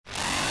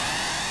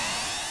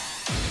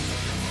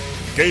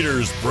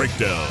Gators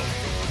Breakdown,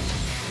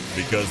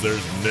 because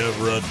there's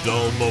never a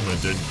dull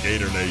moment in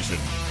Gator Nation.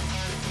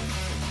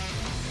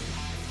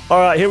 All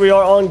right, here we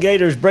are on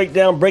Gators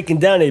Breakdown, breaking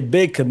down a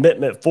big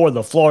commitment for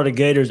the Florida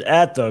Gators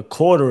at the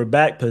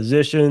quarterback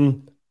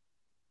position.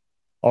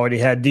 Already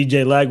had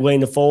DJ Lagway in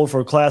the fold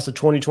for class of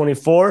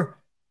 2024,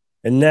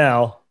 and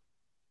now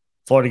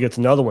Florida gets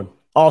another one.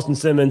 Austin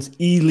Simmons,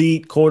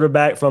 elite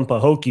quarterback from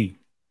Pahokee,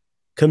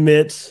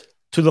 commits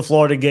to the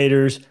Florida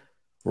Gators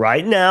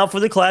right now for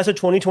the class of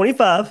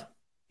 2025.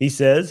 He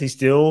says he's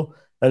still,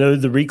 I know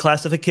the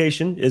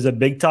reclassification is a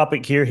big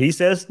topic here. He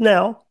says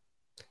now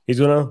he's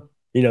going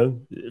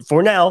to,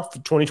 for now, for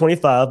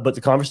 2025, but the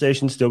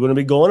conversation's still going to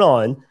be going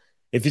on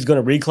if he's going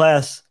to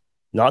reclass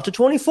not to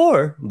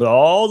 24, but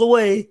all the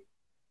way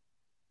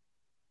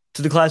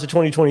to the class of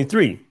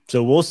 2023.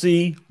 So we'll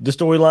see the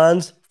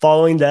storylines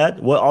following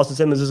that, what Austin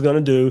Simmons is going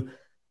to do.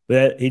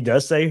 But he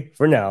does say,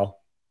 for now,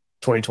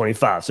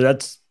 2025. So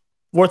that's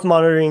worth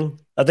monitoring.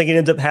 I think it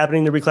ends up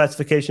happening, the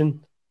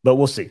reclassification, but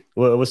we'll see.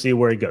 We'll see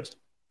where it goes.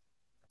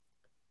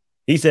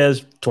 He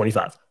says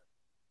 25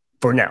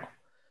 for now.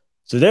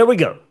 So there we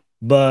go.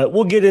 But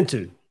we'll get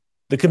into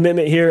the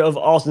commitment here of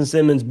Austin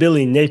Simmons,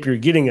 Billy Napier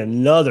getting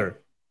another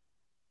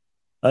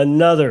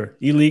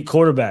elite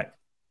quarterback.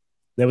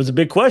 That was a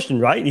big question,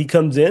 right? He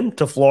comes in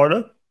to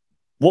Florida.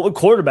 What would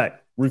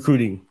quarterback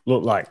recruiting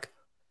look like?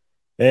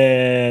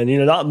 And,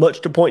 not much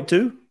to point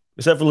to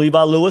except for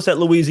Levi Lewis at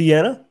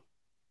Louisiana.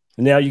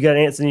 And now you got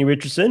Anthony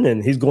Richardson,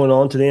 and he's going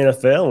on to the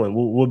NFL and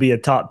will be a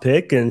top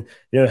pick. And,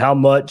 how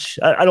much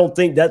 – I don't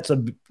think that's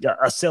a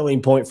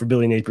selling point for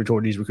Billy Napier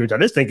toward these recruits. I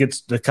just think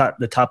it's the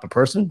type of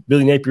person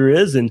Billy Napier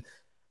is. And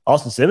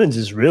Austin Simmons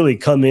has really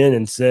come in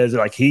and says,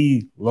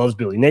 he loves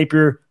Billy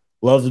Napier,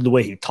 loves the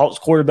way he talks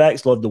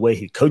quarterbacks, loves the way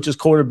he coaches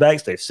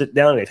quarterbacks. They've sit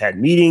down, they've had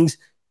meetings.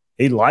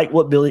 He likes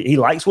what Billy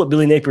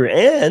Napier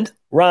and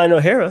Ryan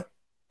O'Hara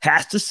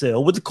has to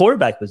sell with the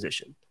quarterback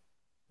position.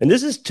 And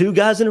this is two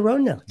guys in a row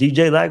now.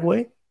 DJ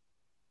Lagway,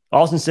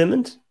 Austin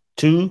Simmons,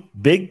 two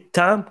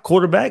big-time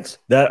quarterbacks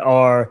that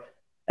are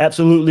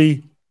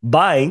absolutely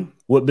buying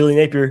what Billy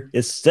Napier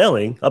is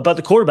selling about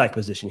the quarterback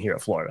position here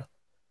at Florida.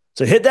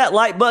 So hit that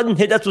like button,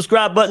 hit that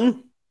subscribe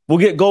button. We'll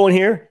get going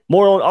here.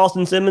 More on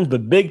Austin Simmons,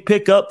 but big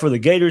pickup for the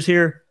Gators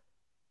here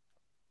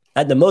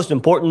at the most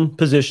important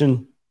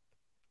position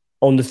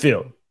on the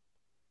field.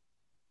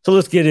 So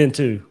let's get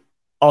into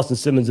Austin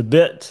Simmons a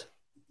bit.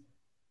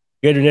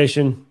 Gator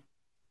Nation,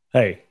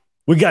 hey,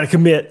 we got to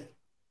commit.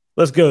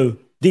 Let's go.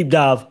 Deep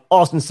dive.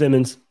 Austin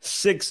Simmons,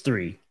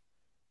 6'3",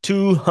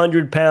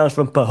 200 pounds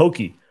from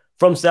Pahokee,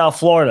 from South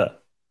Florida.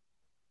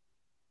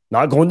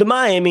 Not going to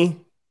Miami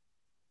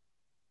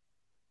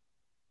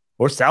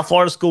or South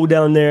Florida school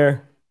down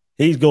there.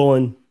 He's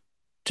going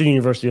to the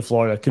University of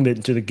Florida,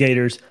 committing to the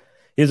Gators.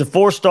 He's a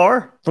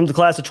 4-star from the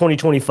class of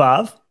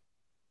 2025.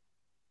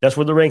 That's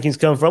where the rankings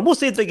come from. We'll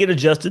see if they get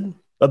adjusted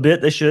a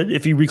bit. They should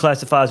if he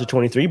reclassifies to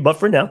 23. But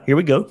for now, here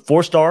we go.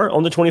 4-star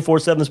on the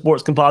 24/7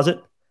 Sports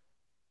Composite.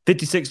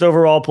 56th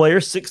overall player,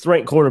 6th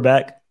ranked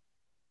quarterback.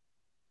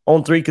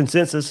 On 3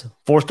 consensus,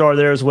 4-star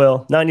there as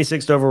well.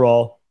 96th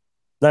overall,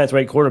 9th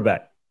ranked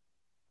quarterback.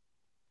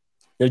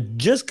 They're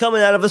just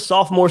coming out of a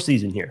sophomore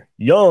season here.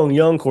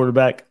 Young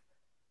quarterback.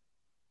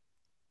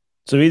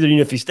 So either,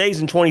 if he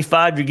stays in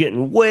 25, you're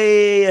getting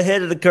way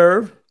ahead of the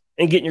curve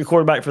and getting your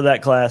quarterback for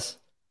that class.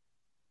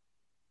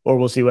 Or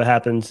we'll see what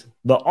happens.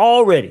 But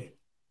already,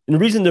 and the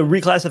reason the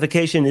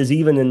reclassification is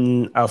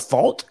even a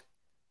thought,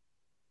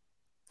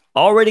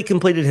 already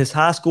completed his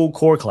high school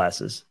core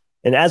classes,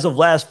 and as of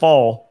last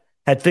fall,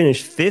 had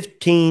finished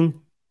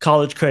 15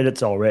 college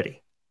credits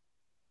already.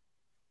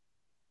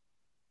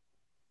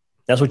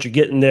 That's what you're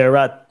getting there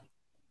right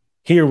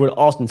here with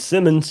Austin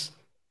Simmons.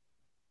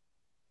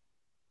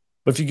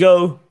 But if you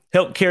go,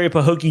 help carry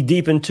Pahokee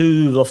deep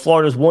into the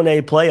Florida's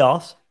 1A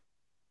playoffs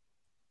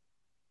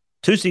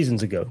 2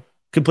 seasons ago.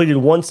 Completed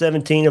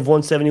 117 of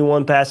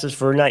 171 passes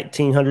for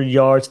 1,900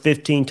 yards,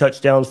 15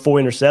 touchdowns, 4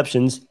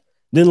 interceptions.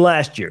 Then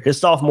last year, his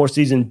sophomore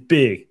season,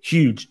 big,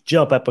 huge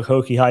jump at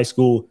Pahokee High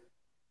School.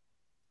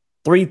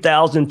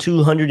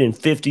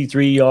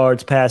 3,253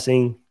 yards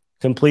passing,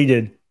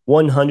 completed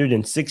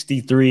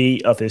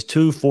 163 of his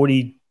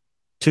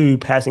 242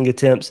 passing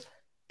attempts,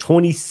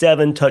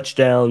 27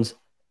 touchdowns.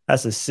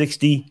 That's a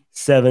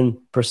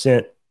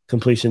 67%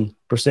 completion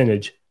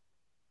percentage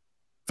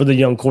for the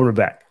young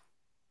quarterback.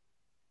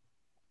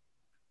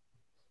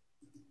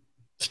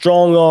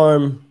 Strong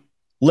arm,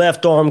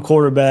 left arm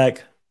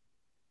quarterback.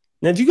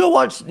 Now, if you go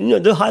watch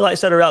the highlights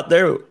that are out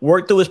there,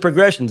 work through his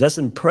progressions. That's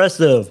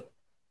impressive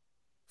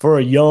for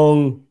a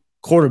young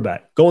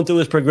quarterback. Going through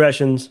his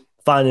progressions,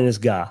 finding his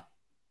guy.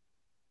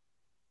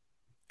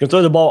 Can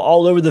throw the ball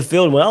all over the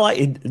field. Well, I like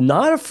it,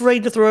 not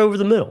afraid to throw over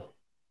the middle.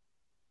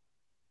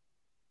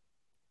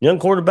 Young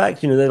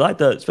quarterbacks, they like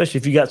to, especially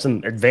if you got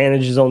some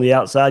advantages on the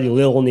outside, you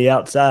live on the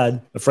outside,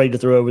 afraid to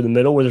throw over the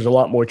middle where there's a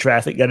lot more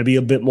traffic, got to be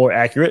a bit more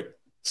accurate.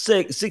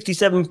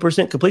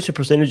 67% completion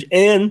percentage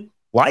and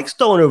likes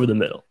throwing over the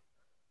middle.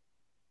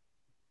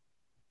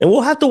 And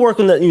we'll have to work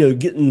on that,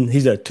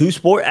 he's a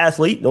 2-sport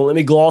athlete. Don't let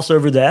me gloss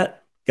over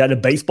that. got a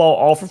baseball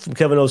offer from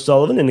Kevin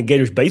O'Sullivan and the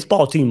Gators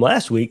baseball team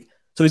last week.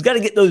 So he's got to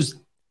get those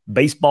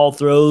baseball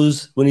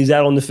throws when he's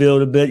out on the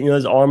field a bit.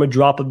 His arm would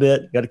drop a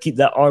bit. Got to keep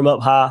that arm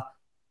up high.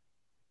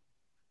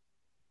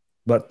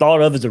 But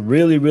thought of as a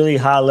really, really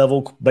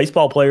high-level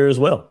baseball player as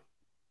well.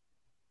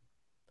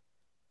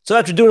 So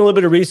after doing a little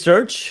bit of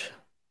research,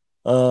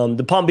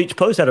 the Palm Beach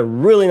Post had a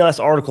really nice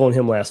article on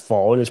him last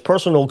fall, and his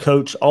personal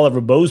coach,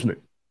 Oliver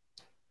Bozeman,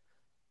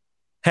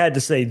 had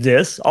to say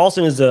this.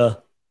 Austin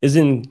is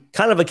in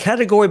kind of a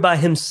category by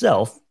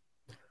himself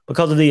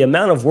because of the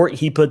amount of work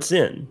he puts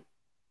in,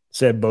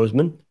 said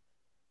Bozeman,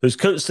 who's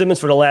coached Simmons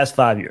for the last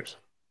 5 years.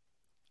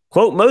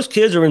 Quote, most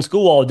kids are in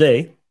school all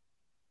day.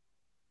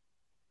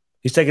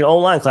 He's taking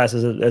online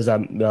classes as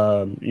I'm,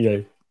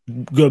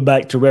 go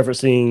back to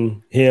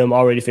referencing him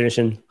already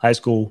finishing high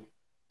school,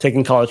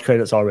 taking college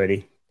credits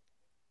already.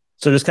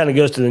 So this kind of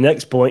goes to the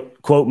next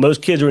point. Quote,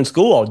 most kids are in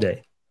school all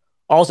day.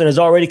 Austin has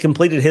already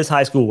completed his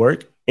high school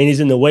work, and he's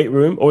in the weight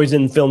room, or he's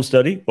in film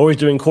study, or he's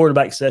doing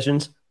quarterback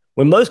sessions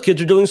when most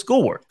kids are doing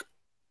schoolwork.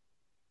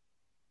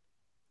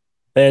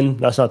 And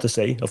that's not to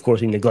say, of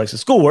course, he neglects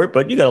his schoolwork,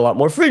 but you got a lot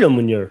more freedom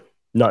when you're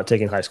not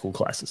taking high school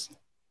classes.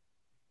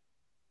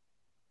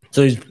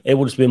 So he's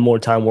able to spend more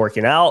time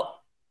working out,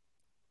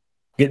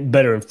 getting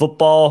better in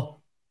football.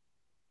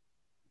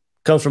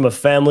 Comes from a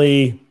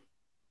family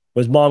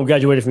where his mom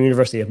graduated from the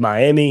University of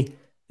Miami,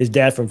 his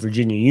dad from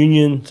Virginia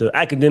Union. So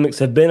academics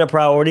have been a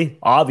priority,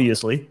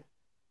 obviously.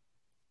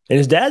 And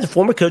his dad's a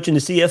former coach in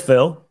the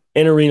CFL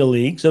and Arena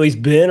League. So he's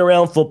been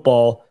around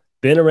football,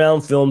 been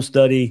around film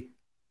study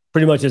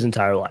pretty much his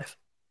entire life.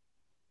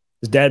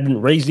 His dad had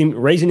been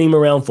raising him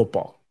around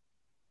football.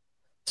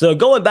 So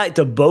going back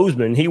to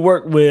Bozeman, he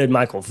worked with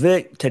Michael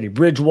Vick, Teddy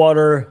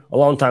Bridgewater, a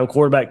longtime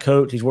quarterback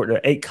coach. He's worked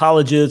at 8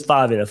 colleges,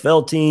 5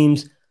 NFL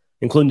teams,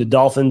 including the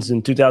Dolphins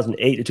in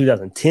 2008 to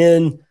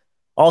 2010.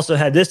 Also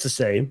had this to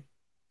say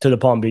to the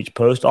Palm Beach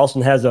Post.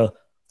 Austin has a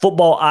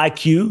football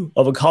IQ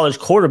of a college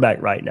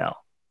quarterback right now.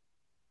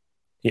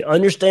 He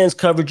understands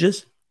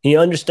coverages. He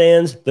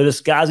understands the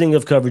disguising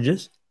of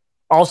coverages.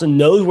 Austin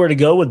knows where to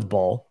go with the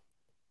ball.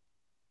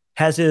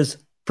 Has his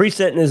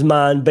preset in his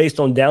mind based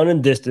on down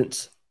and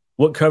distance,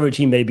 what coverage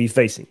he may be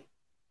facing.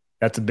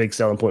 That's a big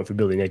selling point for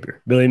Billy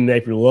Napier. Billy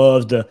Napier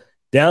loves the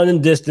down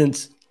and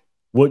distance.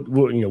 What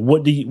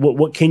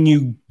can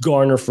you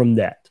garner from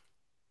that?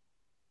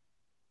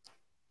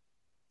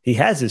 He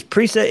has his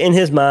preset in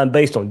his mind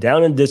based on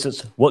down and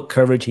distance, what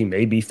coverage he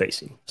may be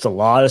facing. It's a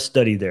lot of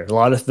study there, a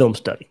lot of film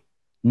study,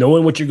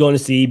 knowing what you're going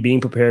to see, being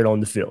prepared on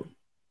the field.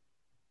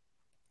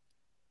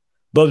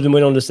 Bozeman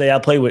went on to say, I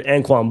played with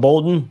Anquan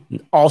Bolden,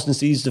 and Austin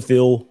sees the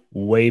field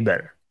way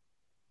better.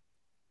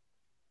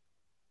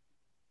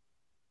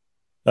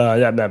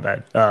 Not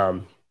bad.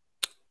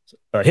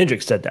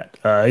 Hendricks said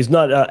that. He's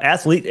not an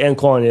athlete,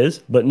 Anquan is,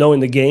 but knowing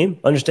the game,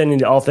 understanding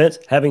the offense,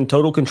 having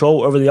total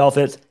control over the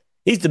offense,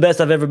 he's the best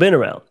I've ever been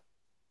around.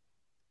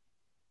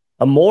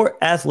 A more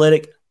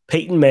athletic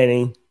Peyton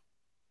Manning,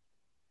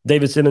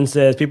 David Simmons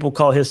says, people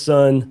call his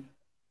son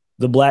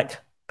the Black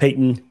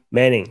Peyton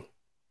Manning.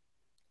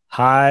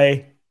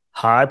 High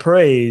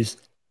praise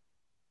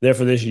there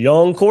for this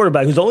young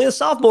quarterback who's only a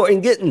sophomore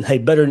and getting,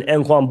 better than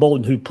Anquan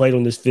Bolden, who played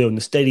on this field and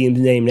the stadium's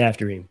named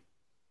after him.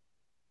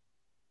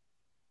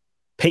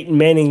 Peyton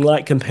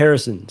Manning-like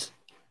comparisons.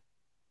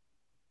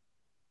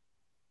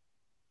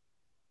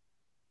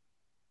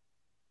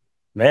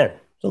 Man,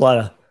 it's a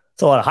lot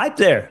of hype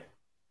there.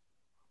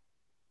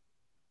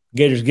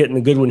 Gators getting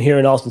a good one here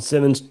in Austin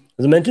Simmons.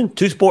 As I mentioned,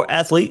 2-sport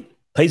athlete,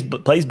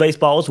 plays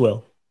baseball as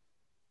well.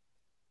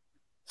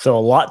 So a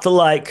lot to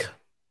like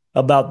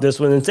about this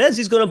one, and says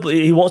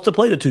he wants to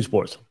play the 2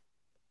 sports.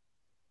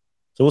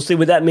 So we'll see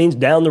what that means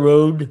down the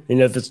road.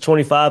 If it's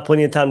 25,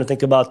 plenty of time to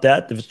think about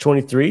that. If it's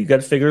 23, you got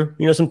to figure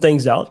some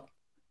things out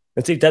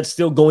and see if that's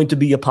still going to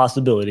be a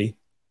possibility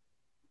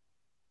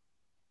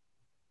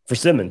for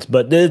Simmons.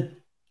 But did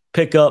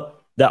pick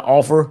up that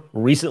offer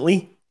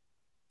recently,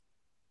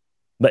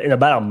 but in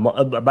about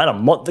a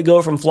month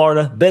ago from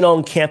Florida. Been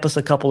on campus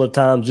a couple of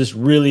times. Just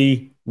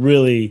really,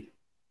 really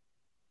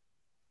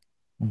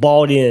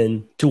bought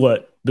in to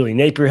what Billy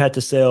Napier had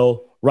to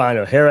sell, Ryan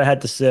O'Hara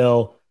had to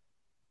sell.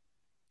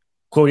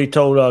 Quote, he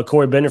told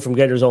Corey Bennett from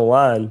Gators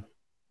Online,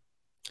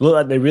 looked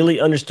like they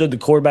really understood the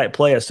quarterback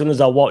play as soon as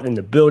I walked in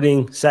the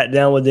building, sat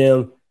down with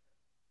them,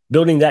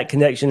 building that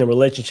connection and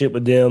relationship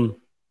with them.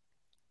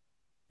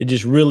 It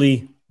just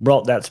really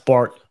brought that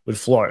spark with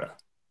Florida.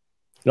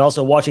 And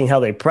also watching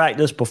how they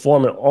practice,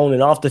 performing on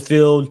and off the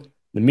field,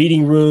 the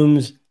meeting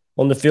rooms,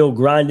 on the field,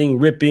 grinding,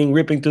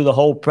 ripping through the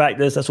whole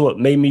practice. That's what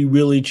made me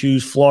really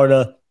choose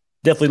Florida.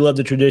 Definitely love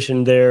the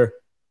tradition there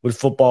with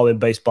football and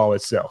baseball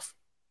itself.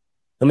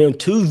 I mean,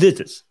 2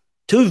 visits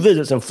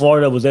in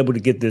Florida was able to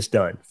get this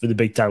done for the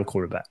big-time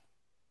quarterback.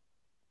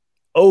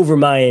 Over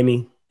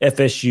Miami,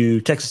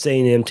 FSU, Texas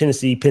A&M,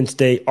 Tennessee, Penn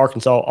State,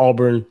 Arkansas,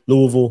 Auburn,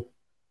 Louisville.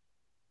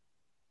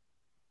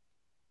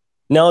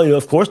 Now,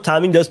 of course,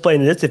 timing does play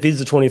into this. If he's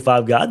the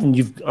 25 guy, then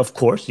you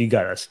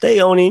got to stay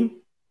on him.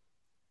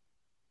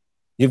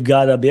 You've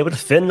got to be able to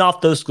fend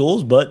off those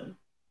schools, but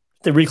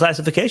The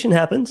reclassification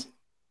happens.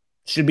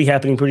 Should be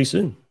happening pretty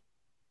soon.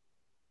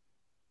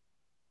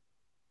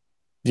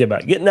 Yeah,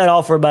 about getting that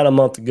offer about a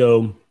month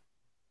ago,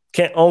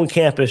 on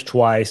campus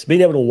twice,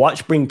 being able to watch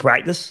spring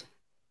practice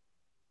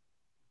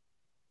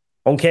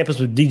on campus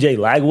with DJ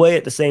Lagway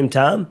at the same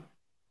time.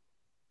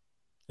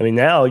 I mean,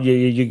 now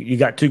you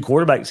got two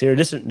quarterbacks here.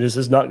 This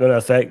is not going to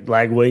affect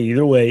Lagway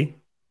either way.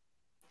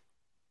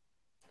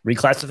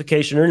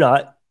 Reclassification or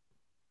not,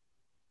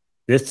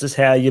 this is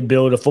how you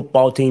build a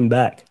football team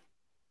back.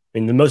 I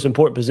mean, the most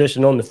important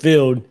position on the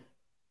field,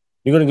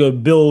 you're going to go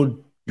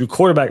build your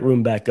quarterback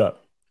room back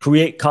up,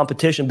 create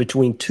competition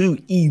between two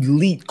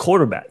elite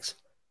quarterbacks.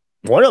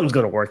 One of them's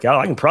going to work out.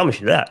 I can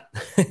promise you that.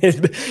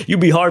 You'd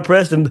be hard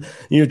pressed and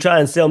try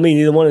and sell me.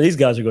 Neither one of these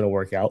guys are going to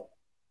work out.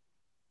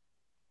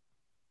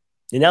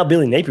 And now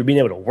Billy Napier being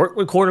able to work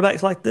with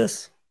quarterbacks like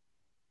this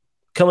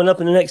coming up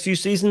in the next few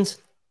seasons.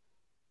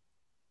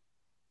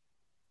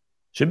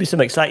 Should be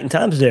some exciting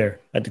times there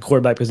at the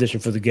quarterback position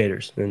for the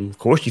Gators. And of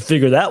course, you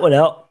figure that one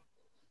out.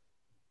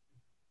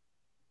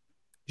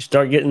 You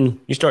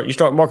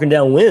start marking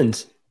down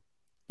wins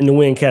in the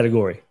win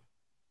category.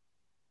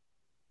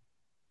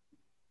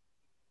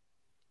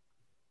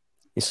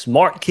 A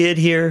smart kid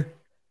here,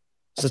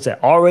 since I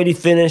already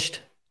finished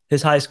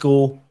his high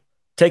school,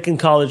 taking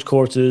college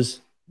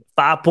courses,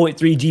 5.3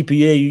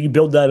 GPA. You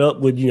build that up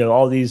with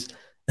all these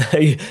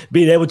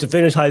being able to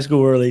finish high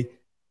school early,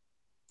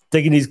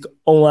 taking these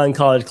online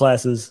college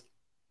classes.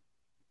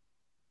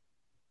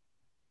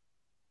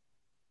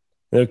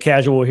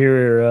 Casual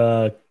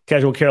here,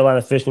 casual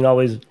Carolina fishing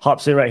always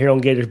hops in right here on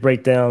Gators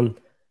Breakdown.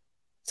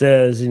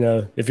 Says,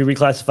 if you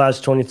reclassify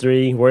to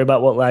 23, worry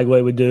about what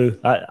Lagway would do.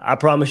 I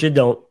promise you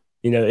don't.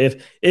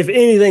 If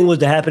anything was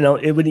to happen,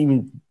 it wouldn't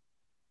even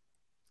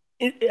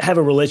have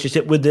a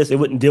relationship with this. It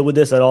wouldn't deal with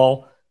this at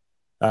all.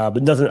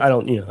 But nothing.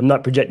 I'm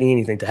not projecting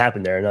anything to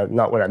happen there.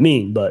 Not what I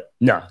mean. But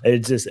no,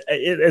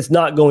 it's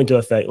not going to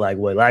affect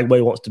Lagway.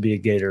 Lagway wants to be a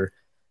Gator.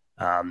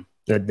 From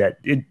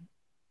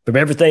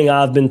everything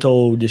I've been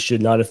told, this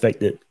should not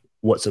affect it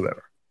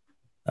whatsoever.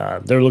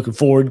 They're looking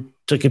forward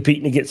to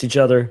competing against each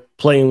other,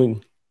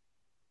 playing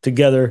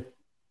together.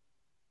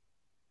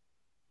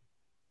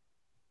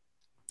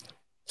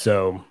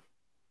 So,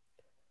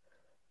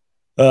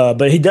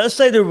 but he does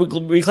say the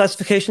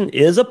reclassification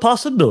is a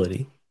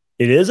possibility.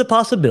 It is a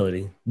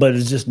possibility, but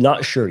it's just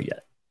not sure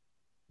yet.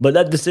 But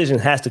that decision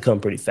has to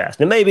come pretty fast.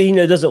 And maybe he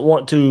doesn't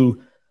want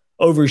to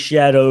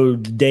overshadow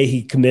the day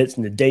he commits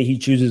and the day he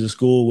chooses a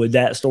school with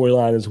that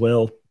storyline as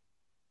well.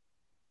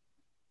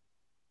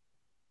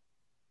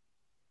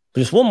 But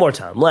just one more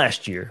time.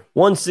 Last year,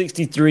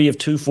 163 of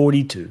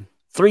 242,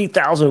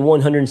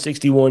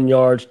 3,161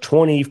 yards,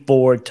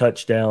 24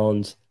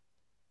 touchdowns.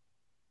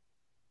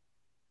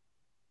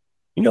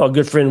 Our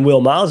good friend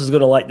Will Miles is going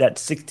to like that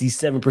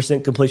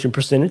 67% completion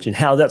percentage and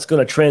how that's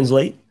going to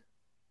translate.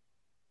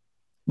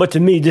 But to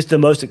me, just the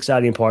most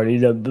exciting part,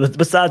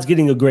 besides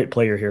getting a great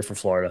player here for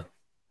Florida,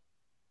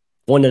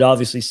 one that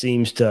obviously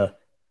seems to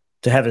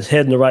have his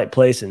head in the right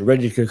place and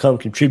ready to come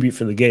contribute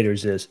for the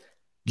Gators, is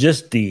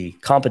just the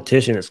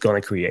competition it's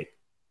going to create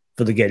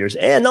for the Gators.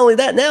 And not only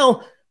that,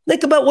 now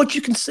think about what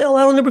you can sell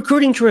out on the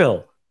recruiting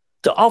trail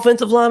to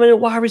offensive linemen and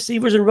wide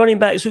receivers and running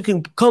backs who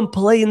can come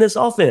play in this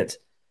offense.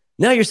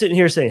 Now you're sitting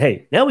here saying,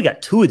 hey, now we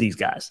got two of these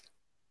guys.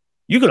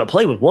 You're going to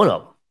play with one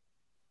of them.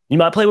 You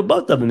might play with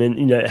both of them,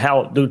 and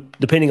how,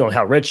 depending on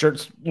how red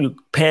shirts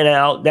pan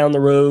out down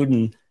the road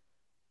and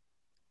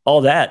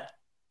all that.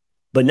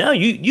 But now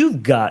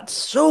you've got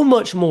so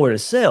much more to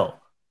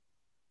sell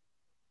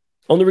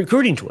on the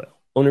recruiting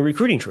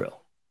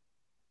trail.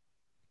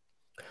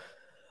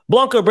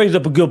 Blanco brings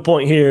up a good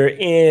point here,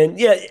 and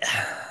yeah,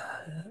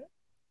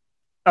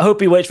 I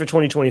hope he waits for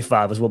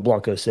 2025 is what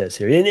Blanco says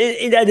here.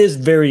 And that is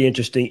very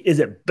interesting. Is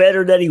it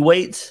better that he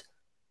waits?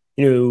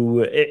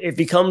 If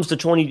he comes to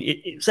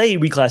say he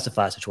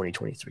reclassifies to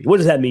 2023, what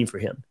does that mean for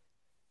him?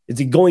 Is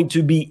he going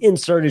to be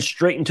inserted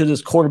straight into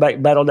this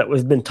quarterback battle that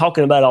we've been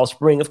talking about all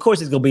spring? Of course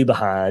he's going to be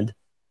behind.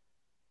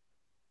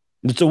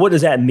 So what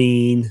does that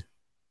mean?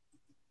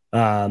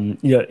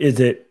 Is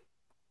it,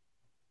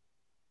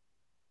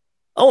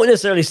 I won't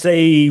necessarily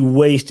say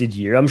wasted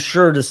year. I'm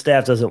sure the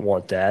staff doesn't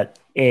want that.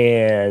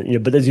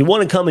 And, but does he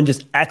want to come and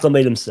just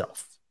acclimate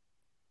himself?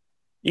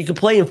 You can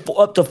play him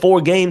up to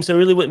 4 games, so it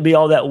really wouldn't be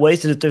all that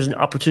wasted if there's an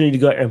opportunity to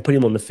go out and put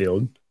him on the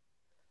field.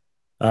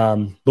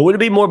 But would it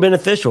be more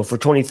beneficial for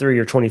 23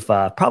 or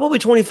 25? Probably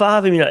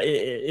 25. I mean,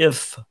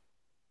 if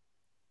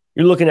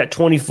you're looking at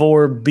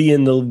 24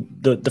 being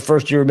the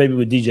first year maybe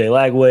with DJ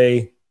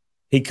Lagway,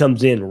 he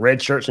comes in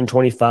red shirts in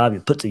 25. He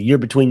puts a year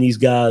between these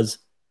guys.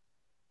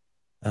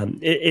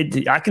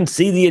 I can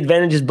see the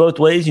advantages both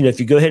ways. If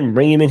you go ahead and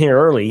bring him in here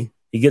early,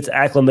 he gets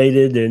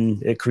acclimated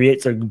and it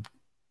creates a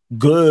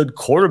good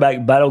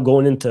quarterback battle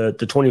going into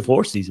the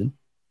 24 season.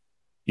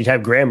 You'd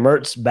have Graham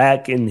Mertz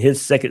back in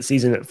his second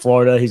season at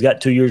Florida. He's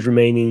got 2 years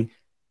remaining.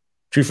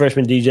 True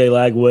freshman DJ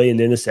Lagway, and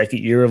then the second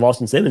year of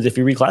Austin Simmons if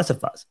he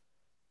reclassifies.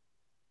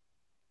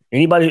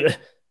 Anybody,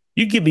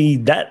 you give me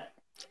that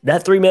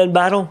 3-man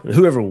battle,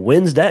 whoever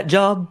wins that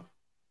job,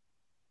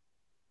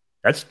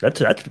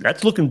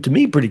 That's looking to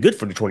me pretty good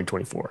for the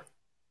 2024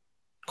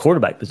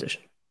 quarterback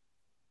position.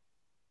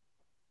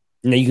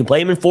 Now you can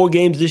play him in 4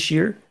 games this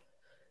year.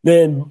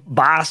 Then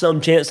by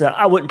some chance, now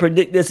I wouldn't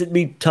predict this. It'd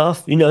be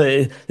tough.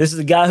 This is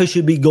a guy who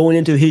should be going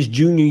into his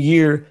junior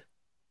year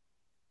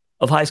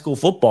of high school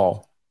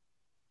football.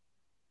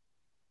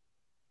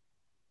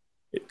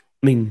 I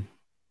mean,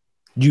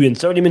 you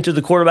insert him into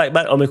the quarterback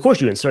battle. I mean, of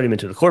course you insert him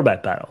into the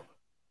quarterback battle.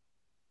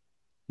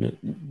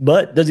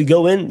 But does he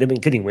go in? I mean,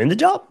 can he win the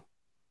job?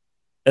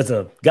 As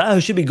a guy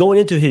who should be going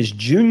into his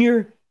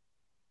junior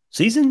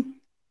season?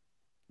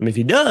 I mean, if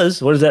he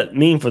does, what does that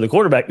mean for the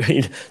quarterback?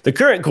 The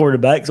current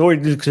quarterbacks, or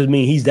does it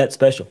mean he's that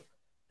special?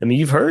 I mean,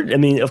 you've heard. I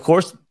mean, of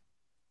course,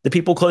 the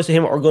people close to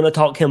him are going to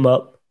talk him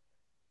up.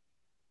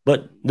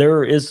 But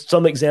there is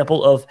some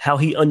example of how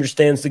he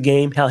understands the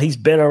game, how he's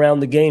been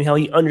around the game, how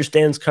he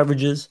understands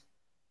coverages.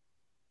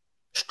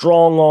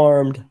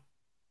 Strong-armed.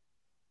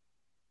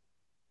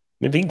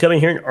 If he can come in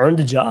here and earn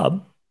the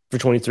job for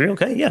 23,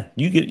 okay, yeah,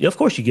 of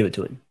course you give it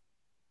to him.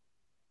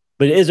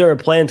 But is there a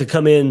plan to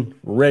come in,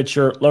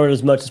 redshirt, learn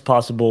as much as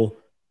possible,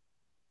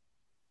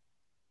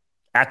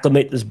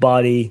 acclimate this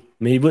body?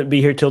 I mean, he wouldn't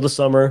be here till the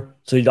summer,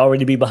 so he'd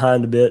already be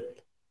behind a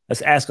bit.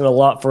 That's asking a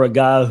lot for a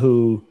guy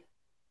who,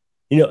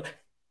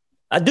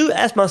 I do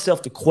ask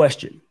myself the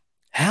question,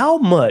 how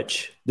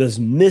much does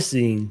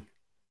missing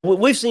 –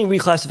 we've seen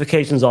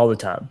reclassifications all the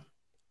time,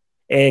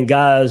 and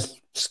guys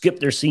skip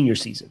their senior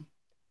season.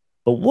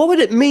 But what would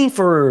it mean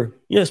for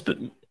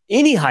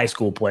any high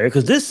school player,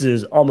 because this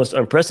is almost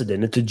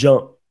unprecedented to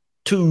jump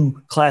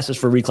 2 classes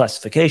for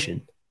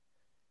reclassification?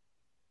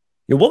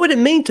 What would it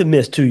mean to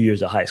miss 2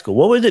 years of high school?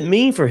 What would it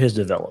mean for his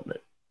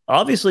development?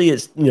 Obviously,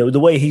 it's the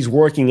way he's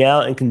working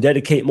out and can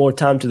dedicate more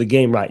time to the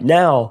game right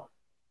now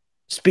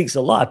speaks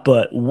a lot.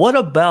 But what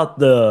about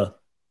the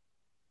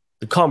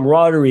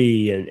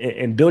camaraderie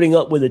and building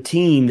up with a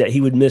team that he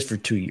would miss for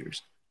 2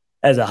 years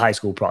as a high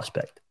school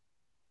prospect?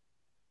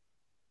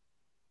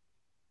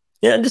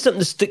 Yeah, just something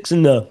that sticks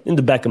in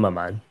the back of my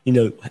mind.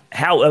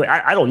 How?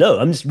 I don't know.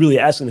 I'm just really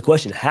asking the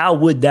question: how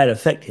would that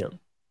affect him?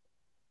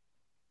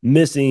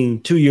 Missing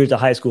 2 years of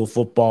high school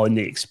football and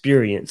the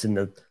experience and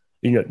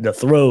the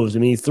throws. I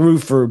mean, he threw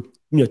for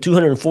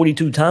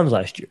 242 times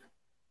last year.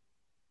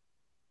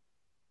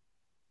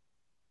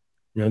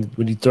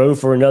 Would he throw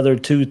for another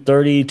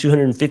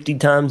 250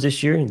 times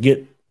this year and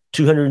get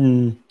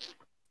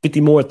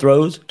 250 more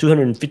throws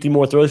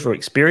for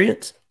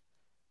experience?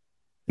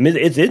 I mean,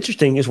 it's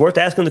interesting. It's worth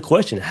asking the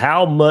question,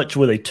 how much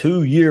would a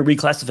 2-year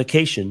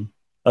reclassification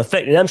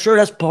affect? And I'm sure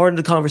that's part of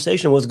the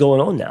conversation of what's going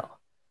on now.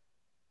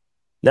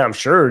 Now, I'm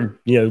sure,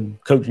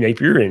 Coach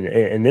Napier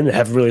and them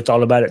have really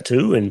thought about it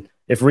too. And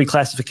if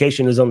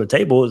reclassification is on the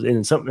table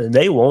and something that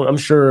they want, I'm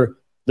sure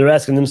they're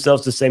asking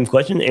themselves the same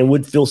question and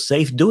would feel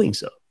safe doing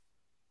so.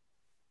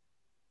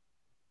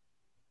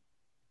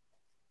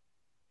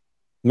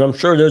 And I'm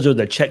sure those are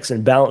the checks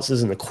and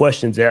balances and the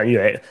questions that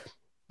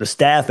the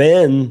staff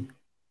and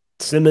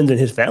Simmons and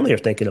his family are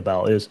thinking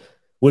about is,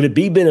 would it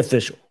be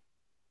beneficial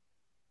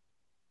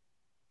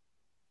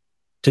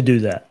to do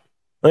that?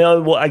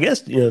 Well, I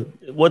guess,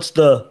 what's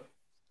the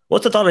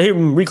thought of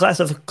him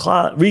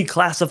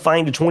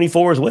reclassifying to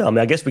 24 as well? I mean,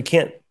 I guess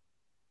I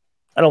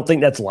don't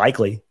think that's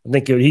likely. I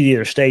think he'd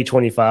either stay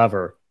 25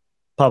 or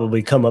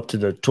probably come up to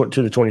the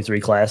 23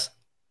 class.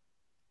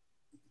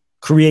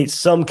 Create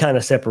some kind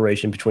of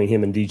separation between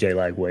him and DJ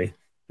Lagway,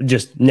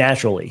 just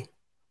naturally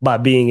by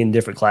being in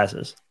different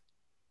classes.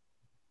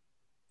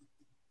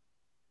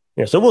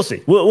 Yeah, so we'll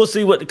see. We'll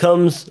see what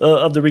comes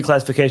of the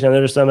reclassification. I know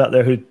there's some out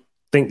there who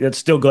think that's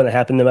still going to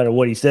happen no matter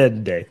what he said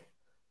today.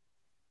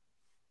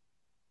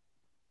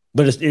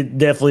 But it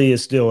definitely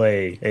is still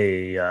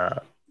a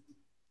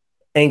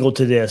angle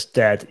to this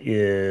that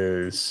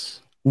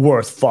is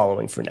worth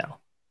following for now.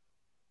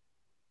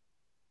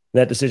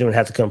 That decision would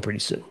have to come pretty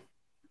soon.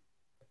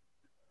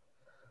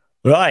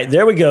 All right,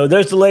 there we go.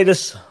 There's the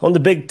latest on the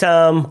big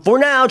time, for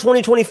now,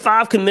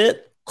 2025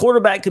 commit,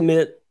 quarterback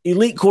commit,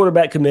 elite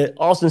quarterback commit,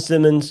 Austin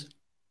Simmons,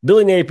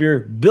 Billy Napier,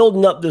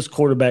 building up this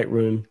quarterback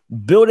room,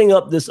 building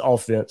up this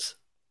offense.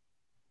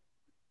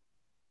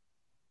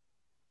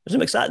 There's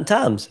some exciting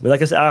times. But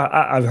like I said,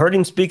 I've heard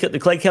him speak at the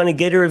Clay County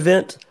Gator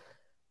event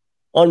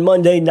on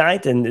Monday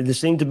night, and there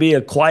seemed to be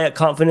a quiet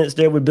confidence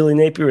there with Billy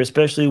Napier,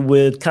 especially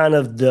with kind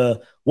of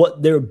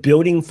what they're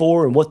building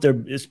for and what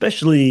they're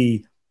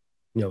especially,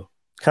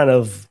 kind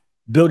of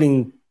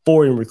building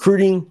for in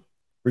recruiting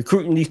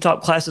these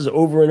top classes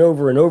over and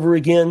over and over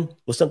again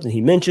was something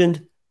he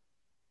mentioned.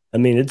 I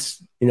mean,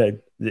 it's, he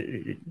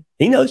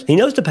knows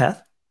the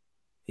path.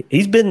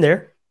 He's been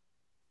there.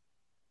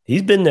 He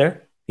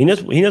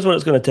knows what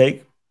it's going to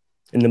take.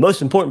 In the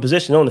most important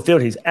position on the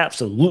field, he's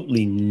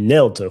absolutely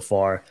nailed so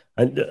far.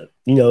 And,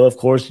 of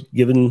course,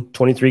 given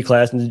 23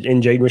 class and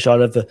Jaden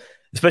Rashada,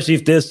 especially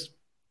if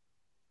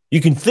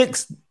you can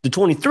fix the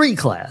 23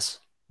 class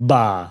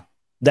by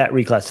that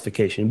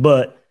reclassification.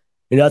 But,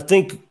 I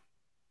think,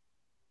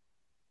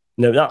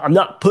 I'm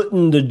not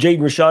putting the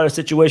Jaden Rashada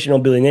situation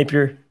on Billy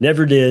Napier.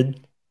 Never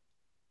did.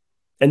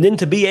 And then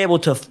to be able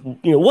to,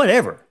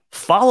 whatever.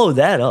 Follow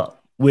that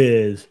up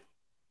with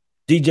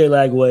DJ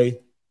Lagway,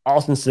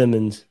 Austin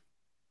Simmons.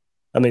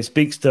 I mean, it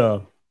speaks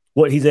to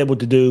what he's able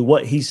to do,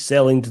 what he's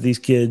selling to these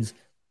kids,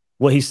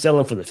 what he's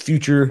selling for the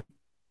future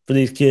for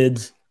these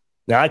kids.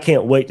 Now, I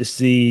can't wait to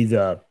see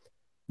the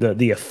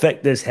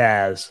effect this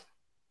has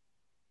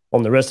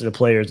on the rest of the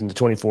players in the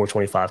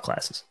 24-25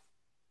 classes.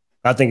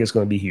 I think it's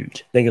going to be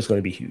huge.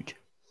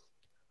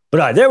 But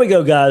all right, there we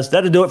go, guys.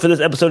 That'll do it for this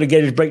episode of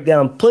Gators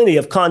Breakdown. Plenty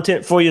of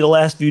content for you the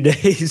last few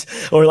days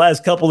or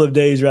last couple of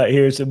days right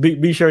here. So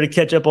be sure to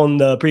catch up on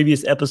the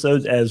previous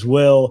episodes as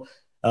well.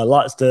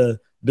 Lots to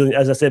Billy,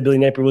 as I said, Billy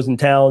Napier was in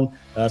town,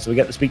 so we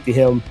got to speak to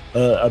him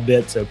a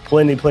bit. So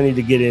plenty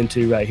to get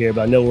into right here.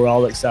 But I know we're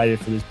all excited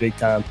for this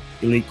big-time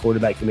elite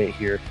quarterback commit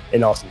here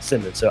in Austin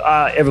Simmons. So,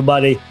 all right,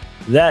 everybody,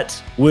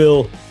 that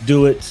will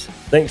do it.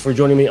 Thanks for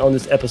joining me on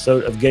this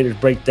episode of Gators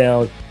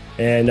Breakdown.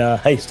 And,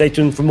 hey, stay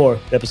tuned for more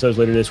episodes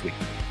later this week.